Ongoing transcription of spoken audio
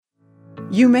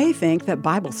You may think that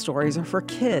Bible stories are for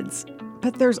kids,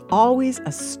 but there's always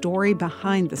a story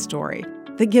behind the story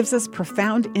that gives us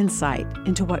profound insight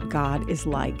into what God is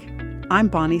like. I'm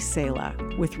Bonnie Sala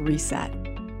with Reset.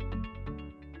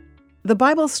 The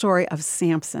Bible story of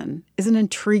Samson is an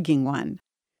intriguing one.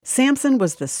 Samson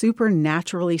was the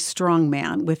supernaturally strong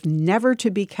man with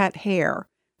never-to-be-cut hair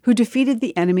who defeated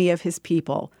the enemy of his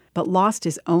people but lost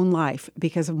his own life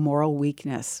because of moral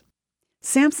weakness.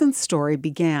 Samson's story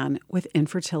began with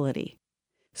infertility.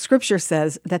 Scripture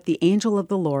says that the angel of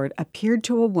the Lord appeared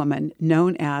to a woman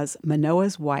known as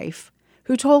Manoah's wife,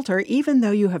 who told her, even though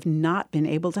you have not been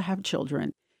able to have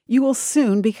children, you will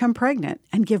soon become pregnant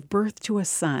and give birth to a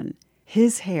son.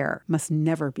 His hair must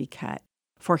never be cut,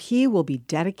 for he will be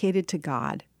dedicated to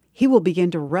God. He will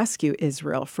begin to rescue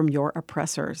Israel from your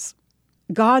oppressors.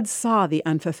 God saw the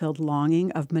unfulfilled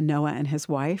longing of Manoah and his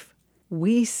wife.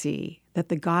 We see that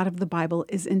the God of the Bible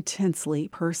is intensely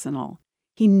personal.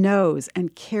 He knows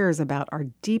and cares about our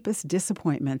deepest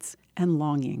disappointments and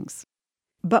longings.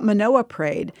 But Manoah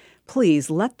prayed, "Please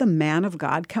let the man of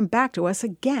God come back to us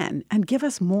again and give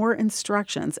us more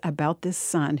instructions about this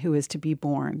son who is to be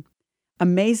born."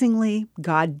 Amazingly,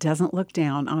 God doesn't look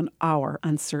down on our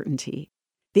uncertainty.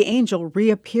 The angel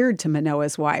reappeared to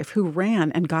Manoah's wife, who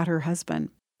ran and got her husband.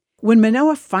 When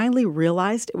Manoah finally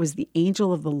realized it was the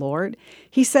angel of the Lord,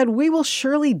 he said, "We will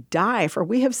surely die, for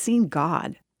we have seen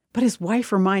God." But his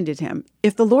wife reminded him,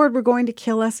 if the Lord were going to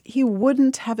kill us, he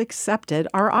wouldn't have accepted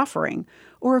our offering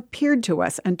or appeared to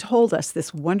us and told us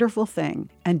this wonderful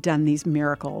thing and done these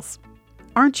miracles.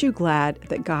 Aren't you glad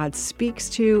that God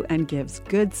speaks to and gives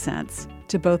good sense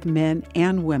to both men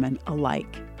and women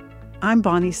alike? I'm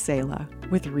Bonnie Sala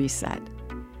with Reset.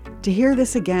 To hear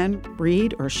this again,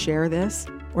 read or share this,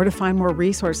 or to find more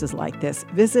resources like this,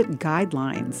 visit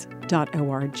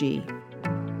guidelines.org.